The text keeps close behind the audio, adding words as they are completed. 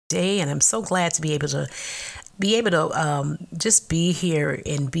day, and I'm so glad to be able to just be here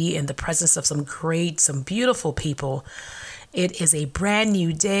and be in the presence of some beautiful people. It is a brand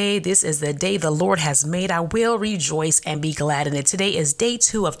new day. This is the day the Lord has made. I will rejoice and be glad in it. Today is day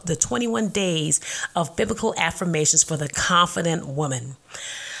 2 of the 21 days of biblical affirmations for the confident woman.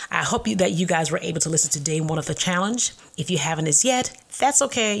 I hope that you guys were able to listen to day 1 of the challenge. If you haven't as yet, that's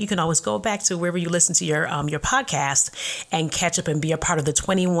okay. You can always go back to wherever you listen to your podcast and catch up and be a part of the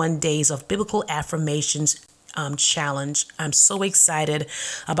 21 days of biblical affirmations challenge. I'm so excited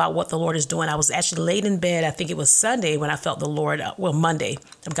about what the Lord is doing. I was actually laid in bed. I think it was Sunday when I felt the Lord, Monday.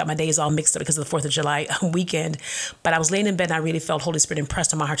 I've got my days all mixed up because of the 4th of July weekend. But I was laying in bed and I really felt Holy Spirit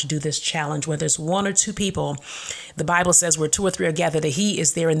impressed on my heart to do this challenge. Whether it's 1 or 2 people, the Bible says where 2 or 3 are gathered, that He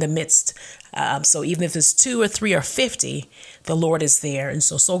is there in the midst. So even if it's 2 or 3 or 50, the Lord is there. And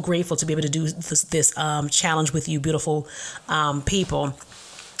so grateful to be able to do this challenge with you, beautiful people.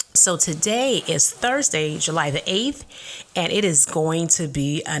 So today is Thursday, July the 8th, and it is going to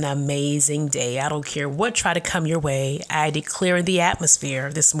be an amazing day. I don't care what try to come your way. I declare in the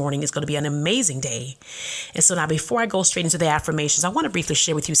atmosphere this morning is going to be an amazing day. And so now before I go straight into the affirmations, I want to briefly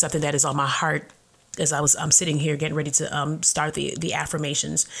share with you something that is on my heart as I'm sitting here getting ready to start the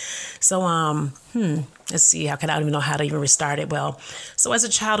affirmations. So let's see, I don't even know how to even restart it. Well, so as a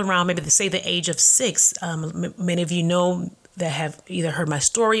child around maybe say the age of 6, many of you know that have either heard my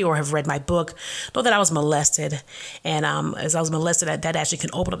story or have read my book know that I was molested. And as I was molested, that actually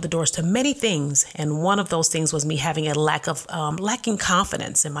can open up the doors to many things. And one of those things was me having a lacking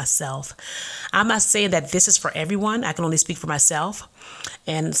confidence in myself. I'm not saying that this is for everyone. I can only speak for myself.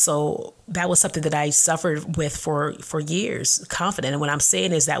 And so that was something that I suffered with for years, confident. And what I'm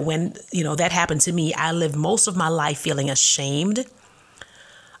saying is that when, that happened to me, I lived most of my life feeling ashamed,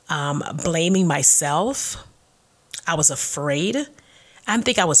 blaming myself. I was afraid. I didn't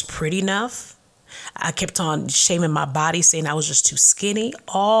think I was pretty enough. I kept on shaming my body, saying I was just too skinny.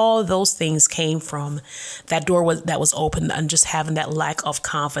 All those things came from that door that was open and just having that lack of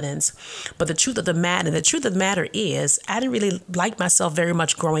confidence. But the truth of the matter is, I didn't really like myself very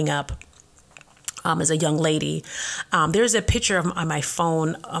much growing up. As a young lady, there's a picture on my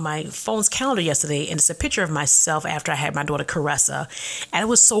phone's calendar yesterday, and it's a picture of myself after I had my daughter Caressa, and it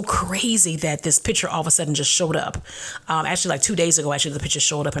was so crazy that this picture all of a sudden just showed up. Actually, like 2 days ago, the picture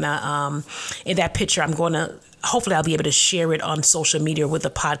showed up, and in that picture, hopefully I'll be able to share it on social media with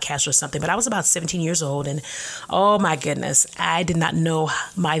a podcast or something. But I was about 17 years old, and oh my goodness, I did not know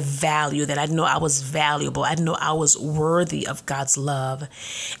my value, that I didn't know I was valuable. I didn't know I was worthy of God's love.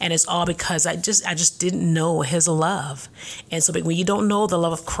 And it's all because I just didn't know His love. And so when you don't know the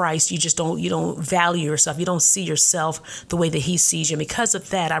love of Christ, you don't value yourself. You don't see yourself the way that He sees you. And because of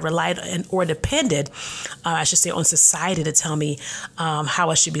that, I relied or depended, on society to tell me how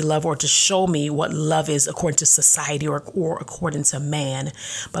I should be loved, or to show me what love is according to society or according to man.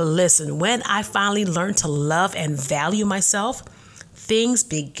 But listen, when I finally learned to love and value myself, things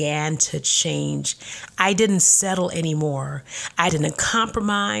began to change. I didn't settle anymore. I didn't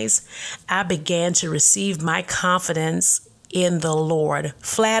compromise. I began to receive my confidence in the Lord.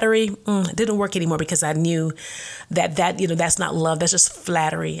 Flattery didn't work anymore, because I knew that that's not love. That's just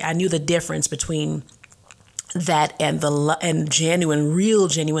flattery. I knew the difference between that and real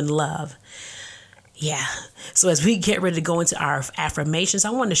genuine love. Yeah. So as we get ready to go into our affirmations,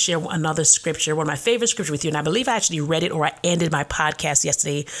 I wanted to share another scripture, one of my favorite scriptures with you. And I believe I actually read it, or I ended my podcast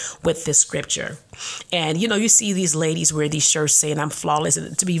yesterday with this scripture. And, you see these ladies wear these shirts saying I'm flawless.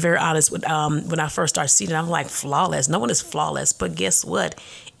 And to be very honest, when I first started seeing it, I'm like, flawless? No one is flawless. But guess what?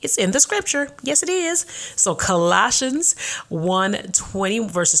 It's in the scripture. Yes, it is. So Colossians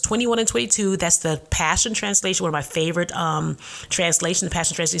 1:20 verses 21 and 22. That's the Passion Translation, one of my favorite translations. The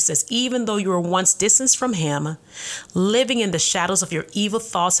Passion Translation says, even though you were once distanced from Him, living in the shadows of your evil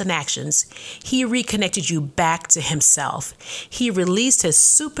thoughts and actions, He reconnected you back to Himself. He released His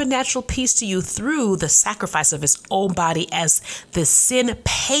supernatural peace to you through the sacrifice of His own body as the sin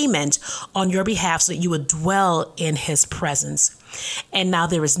payment on your behalf, so that you would dwell in His presence. And now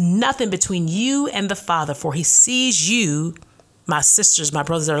there is nothing between you and the Father, for He sees you, my sisters, my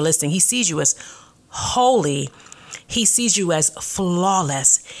brothers that are listening, He sees you as holy. He sees you as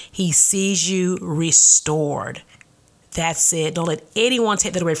flawless. He sees you restored. That's it. Don't let anyone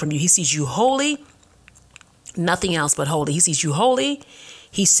take that away from you. He sees you holy, nothing else but holy. He sees you holy.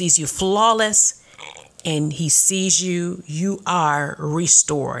 He sees you flawless, and He sees you are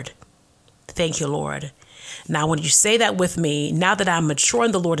restored. Thank you, Lord. Now, when you say that with me, now that I'm mature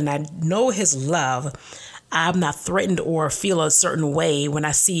in the Lord and I know His love, I'm not threatened or feel a certain way when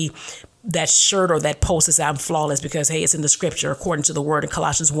I see that shirt or that post that says I'm flawless because, hey, it's in the scripture according to the word in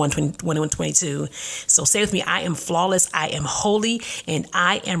Colossians 1:21-22. So say with me, I am flawless, I am holy, and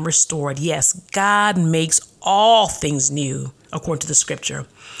I am restored. Yes, God makes all things new according to the scripture.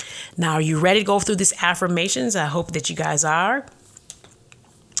 Now, are you ready to go through these affirmations? I hope that you guys are.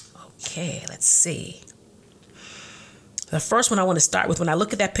 Okay, let's see. The first one I want to start with, when I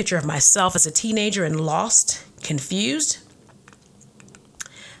look at that picture of myself as a teenager and lost, confused,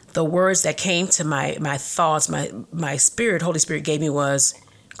 the words that came to my thoughts, my spirit, Holy Spirit gave me was,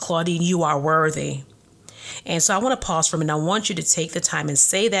 Claudine, you are worthy. And so I want to pause for a minute. I want you to take the time and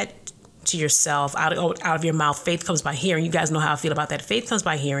say that to yourself out of your mouth. Faith comes by hearing. You guys know how I feel about that. Faith comes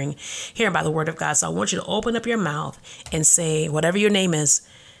by hearing by the word of God. So I want you to open up your mouth and say, whatever your name is,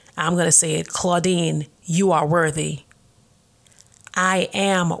 I'm going to say it. Claudine, you are worthy. I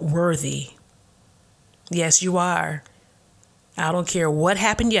am worthy. Yes, you are. I don't care what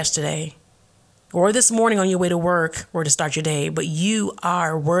happened yesterday or this morning on your way to work or to start your day, but you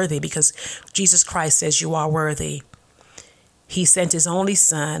are worthy because Jesus Christ says you are worthy. He sent his only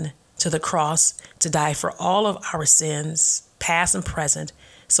son to the cross to die for all of our sins, past and present.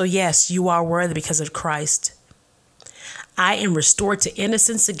 So yes, you are worthy because of Christ. I am restored to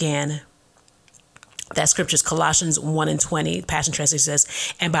innocence again. That scripture is Colossians 1:20. Passion Translation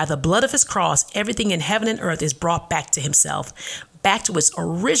says, and by the blood of his cross, everything in heaven and earth is brought back to himself, back to its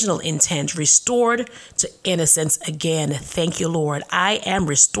original intent, restored to innocence again. Thank you, Lord. I am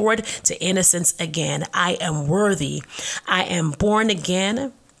restored to innocence again. I am worthy. I am born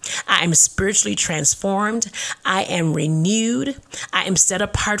again. I am spiritually transformed. I am renewed. I am set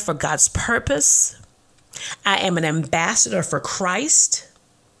apart for God's purpose. I am an ambassador for Christ.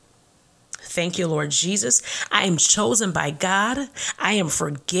 Thank you, Lord Jesus. I am chosen by God. I am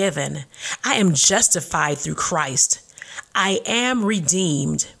forgiven. I am justified through Christ. I am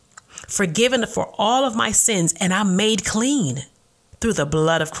redeemed, forgiven for all of my sins, and I'm made clean through the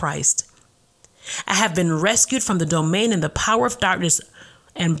blood of Christ. I have been rescued from the domain and the power of darkness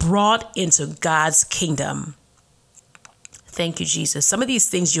and brought into God's kingdom. Thank you, Jesus. Some of these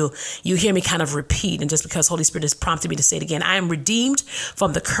things you hear me kind of repeat, and just because Holy Spirit has prompted me to say it again, I am redeemed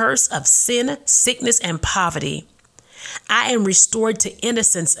from the curse of sin, sickness, and poverty. I am restored to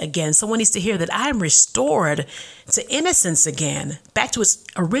innocence again. Someone needs to hear that I am restored to innocence again, back to its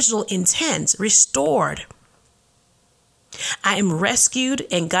original intent, restored. I am rescued,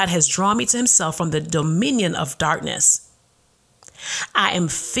 and God has drawn me to himself from the dominion of darkness. I am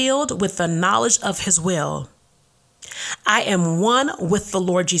filled with the knowledge of his will. I am one with the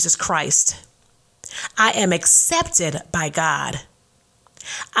Lord Jesus Christ. I am accepted by God.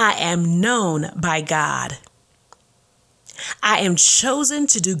 I am known by God. I am chosen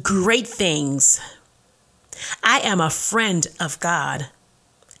to do great things. I am a friend of God.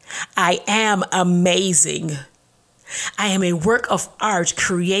 I am amazing. I am a work of art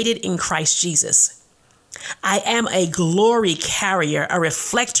created in Christ Jesus. I am a glory carrier, a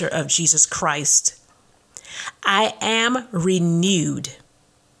reflector of Jesus Christ. I am renewed.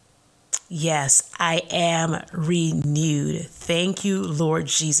 Yes, I am renewed. Thank you, Lord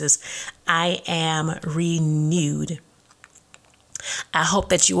Jesus. I am renewed. I hope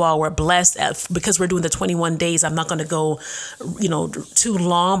that you all were blessed. Because we're doing the 21 days, I'm not going to go, too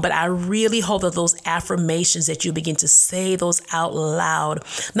long, but I really hope that those affirmations that you begin to say those out loud,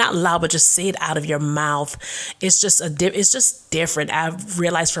 not loud, but just say it out of your mouth. It's just different. I've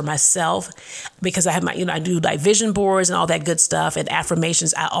realized for myself, because I have I do like vision boards and all that good stuff and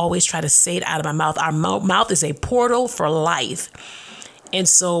affirmations. I always try to say it out of my mouth. Our mouth is a portal for life. And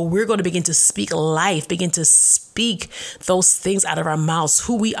so we're going to begin to speak life, begin to speak those things out of our mouths,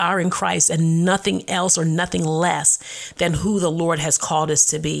 who we are in Christ and nothing else or nothing less than who the Lord has called us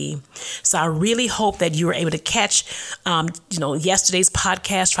to be. So I really hope that you were able to catch, yesterday's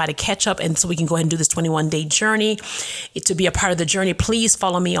podcast, try to catch up. And so we can go ahead and do this 21-day journey. To be a part of the journey, please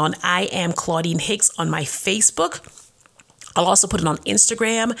follow me on I Am Claudine Hicks on my Facebook. I'll also put it on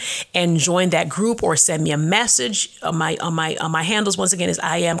Instagram and join that group, or send me a message on my handles. Once again, is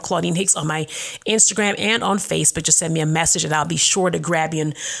I Am Claudine Hicks on my Instagram and on Facebook. Just send me a message and I'll be sure to grab you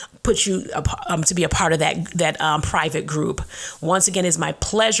and put you to be a part of that private group. Once again, it's my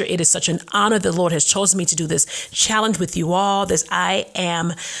pleasure. It is such an honor. The Lord has chosen me to do this challenge with you all. This I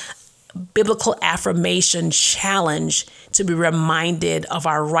Am Biblical Affirmation Challenge, to be reminded of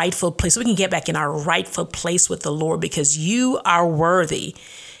our rightful place, so we can get back in our rightful place with the Lord, because you are worthy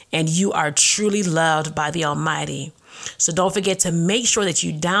and you are truly loved by the Almighty. So don't forget to make sure that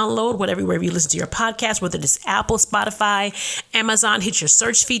you download wherever you listen to your podcast, whether it's Apple, Spotify, Amazon. Hit your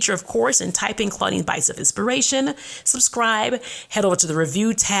search feature, of course, and type in Claudine Bites of Inspiration. Subscribe. Head over to the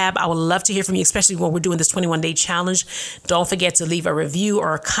review tab. I would love to hear from you, especially when we're doing this 21-day challenge. Don't forget to leave a review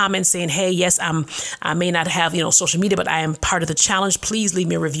or a comment saying, hey, yes, I may not have, social media, but I am part of the challenge. Please leave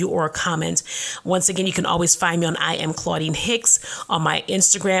me a review or a comment. Once again, you can always find me on I Am Claudine Hicks on my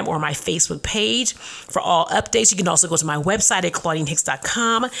Instagram or my Facebook page. For all updates, you can also go to my website at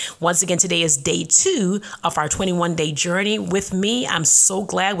ClaudineHicks.com. Once again, today is day 2 of our 21-day journey with me. I'm so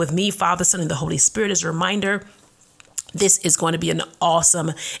glad with me, Father, Son, and the Holy Spirit. As a reminder, this is going to be an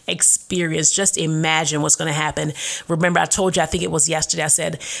awesome experience. Just imagine what's going to happen. Remember, I told you, I think it was yesterday, I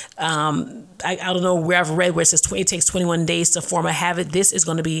said, I don't know where I've read where it says it takes 21 days to form a habit. This is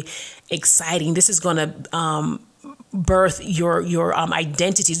going to be exciting. This is going to birth your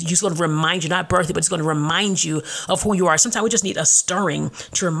identity. It's just going to remind you, not birth it, but it's going to remind you of who you are. Sometimes we just need a stirring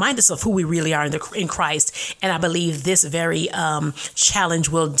to remind us of who we really are in Christ. And I believe this very challenge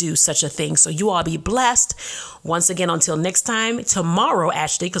will do such a thing. So you all be blessed. Once again, until next time, tomorrow,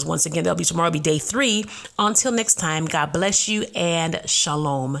 actually, because once again, tomorrow will be day 3. Until next time, God bless you and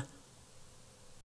shalom.